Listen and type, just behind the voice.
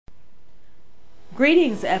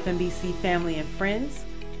Greetings, FMBC family and friends.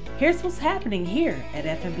 Here's what's happening here at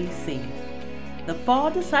FMBC. The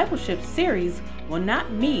Fall Discipleship Series will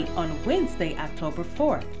not meet on Wednesday, October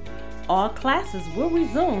 4th. All classes will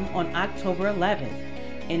resume on October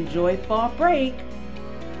 11th. Enjoy fall break.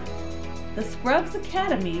 The Scruggs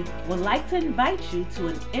Academy would like to invite you to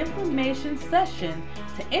an information session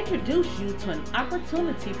to introduce you to an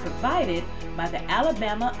opportunity provided by the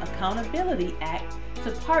Alabama Accountability Act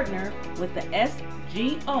to partner with the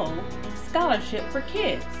SGO Scholarship for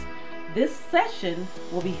Kids. This session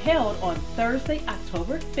will be held on Thursday,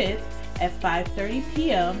 October 5th at 5:30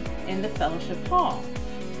 p.m. in the Fellowship Hall.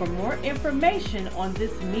 For more information on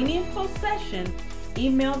this meaningful session,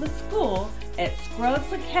 email the school at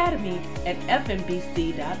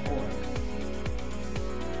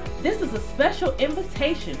scruggsacademy@fmbc.org. This is a special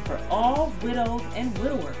invitation for all widows and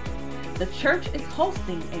widowers. The church is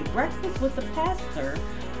hosting a breakfast with the pastor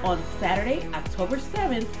on Saturday, October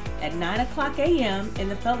 7th at 9 a.m. in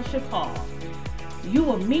the Fellowship Hall. You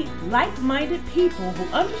will meet like-minded people who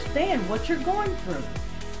understand what you're going through,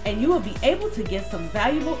 and you will be able to get some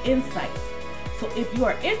valuable insights. So if you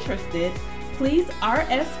are interested, please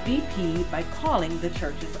RSVP by calling the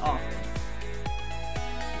church's office.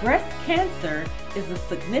 Breast cancer is a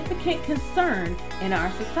significant concern in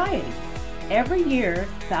our society. Every year,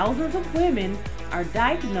 thousands of women are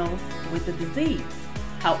diagnosed with the disease.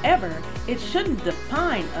 However, it shouldn't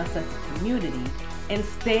define us as a community.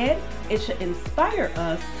 Instead, it should inspire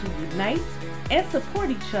us to unite and support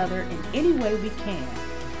each other in any way we can.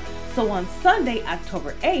 So on Sunday,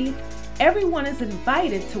 October 8th, everyone is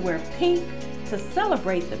invited to wear pink to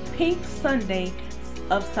celebrate the Pink Sunday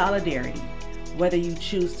of Solidarity. Whether you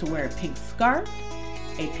choose to wear a pink scarf,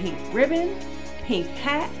 a pink ribbon, pink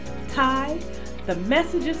hat, tie, the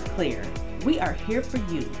message is clear. We are here for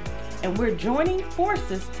you, and we're joining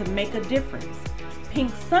forces to make a difference.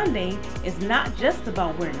 Pink Sunday is not just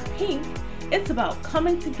about wearing pink, it's about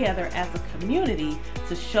coming together as a community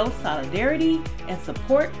to show solidarity and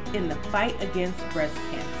support in the fight against breast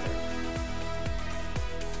cancer.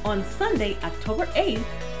 On Sunday, October 8th,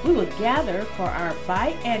 we will gather for our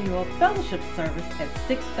biannual fellowship service at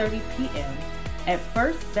 6:30 p.m. at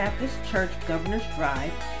First Baptist Church Governors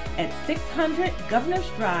Drive at 600 Governors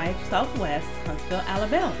Drive Southwest, Huntsville,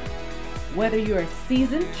 Alabama. Whether you're a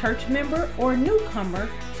seasoned church member or newcomer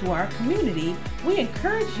to our community, we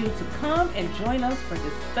encourage you to come and join us for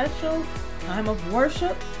this special time of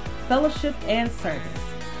worship, fellowship, and service.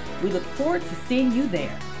 We look forward to seeing you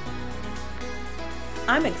there.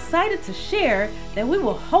 I'm excited to share that we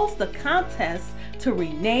will host a contest to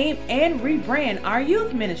rename and rebrand our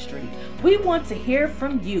youth ministry. We want to hear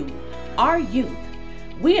from you, our youth.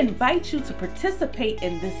 We invite you to participate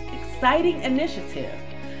in this exciting initiative.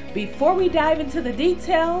 Before we dive into the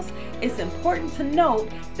details, it's important to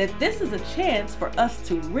note that this is a chance for us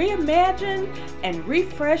to reimagine and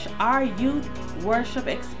refresh our youth worship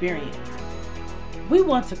experience. We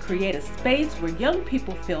want to create a space where young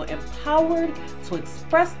people feel empowered to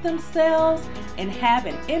express themselves and have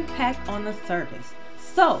an impact on the service.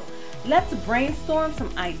 So, let's brainstorm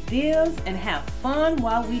some ideas and have fun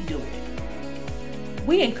while we do it.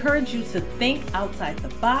 We encourage you to think outside the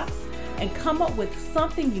box and come up with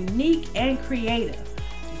something unique and creative.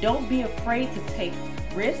 Don't be afraid to take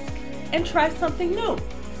risks and try something new.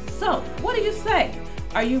 So, what do you say?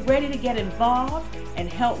 Are you ready to get involved and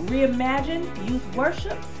help reimagine youth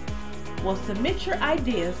worship? Well, submit your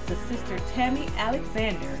ideas to Sister Tammy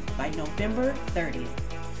Alexander by November 30th.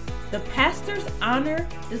 The Pastor's Honor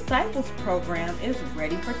Disciples program is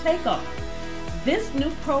ready for takeoff. This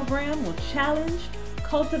new program will challenge,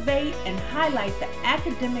 cultivate, and highlight the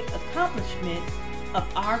academic accomplishments of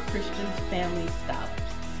our Christian family scholars.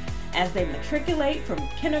 As they matriculate from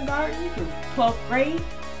kindergarten through 12th grade,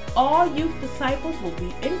 all youth disciples will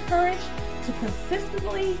be encouraged to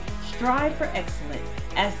consistently strive for excellence,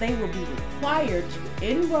 as they will be required to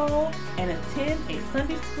enroll and attend a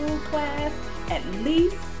Sunday school class at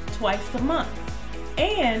least twice a month,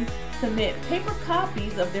 and submit paper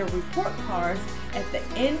copies of their report cards at the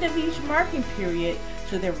end of each marking period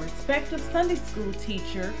to their respective Sunday school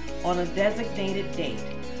teacher on a designated date.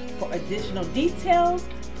 For additional details,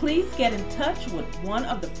 please get in touch with one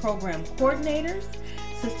of the program coordinators,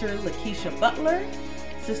 Sister Lakeisha Butler,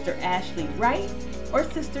 Sister Ashley Wright, or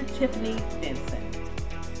Sister Tiffany Vincent.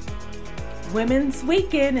 Women's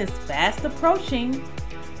Weekend is fast approaching.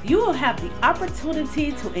 You will have the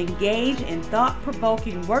opportunity to engage in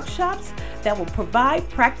thought-provoking workshops that will provide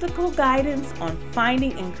practical guidance on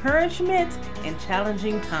finding encouragement in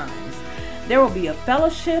challenging times. There will be a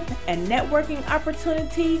fellowship and networking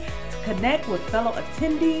opportunity to connect with fellow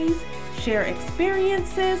attendees share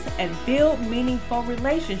experiences, and build meaningful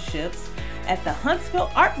relationships at the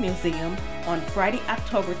Huntsville Art Museum on Friday,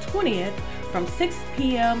 October 20th from 6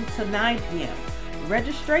 p.m. to 9 p.m.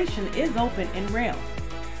 Registration is open in Rail.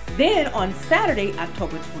 Then on Saturday,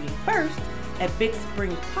 October 21st at Big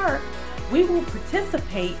Spring Park, we will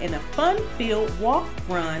participate in a fun-filled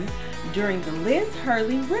walk-run during the Liz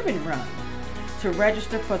Hurley Ribbon Run. To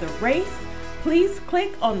register for the race, please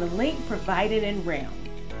click on the link provided in Rail.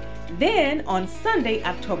 Then on Sunday,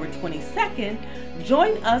 October 22nd,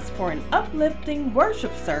 join us for an uplifting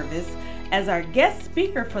worship service as our guest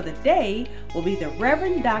speaker for the day will be the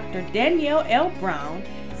Reverend Dr. Danielle L. Brown,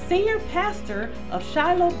 Senior Pastor of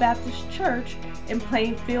Shiloh Baptist Church in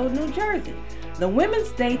Plainfield, New Jersey. The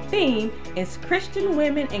Women's Day theme is Christian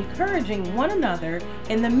women encouraging one another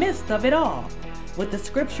in the midst of it all, with the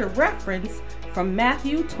scripture reference from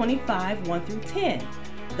Matthew 25, 1 through 10.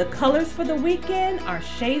 The colors for the weekend are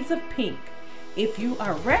shades of pink. If you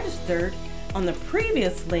are registered on the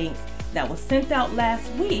previous link that was sent out last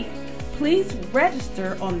week, please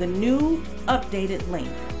register on the new updated link.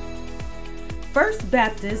 First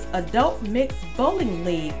Baptist Adult Mixed Bowling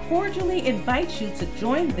League cordially invites you to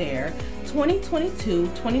join their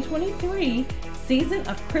 2022-2023 season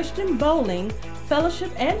of Christian bowling,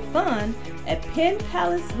 fellowship, and fun at Penn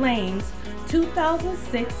Palace Lane's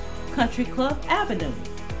 2006 Country Club Avenue.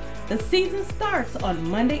 The season starts on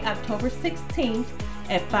Monday, October 16th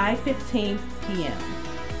at 5:15 p.m.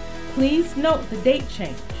 Please note the date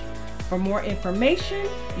change. For more information,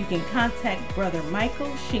 you can contact Brother Michael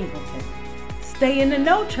Shingleton. Stay in the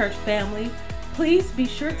know, church family. Please be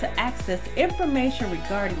sure to access information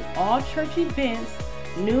regarding all church events,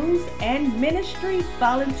 news, and ministry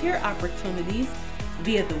volunteer opportunities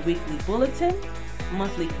via the weekly bulletin,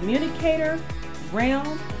 monthly communicator,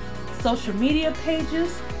 realm, social media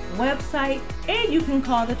pages, website, and you can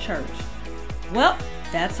call the church. Well,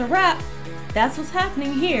 that's a wrap. That's what's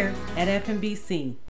happening here at FMBC.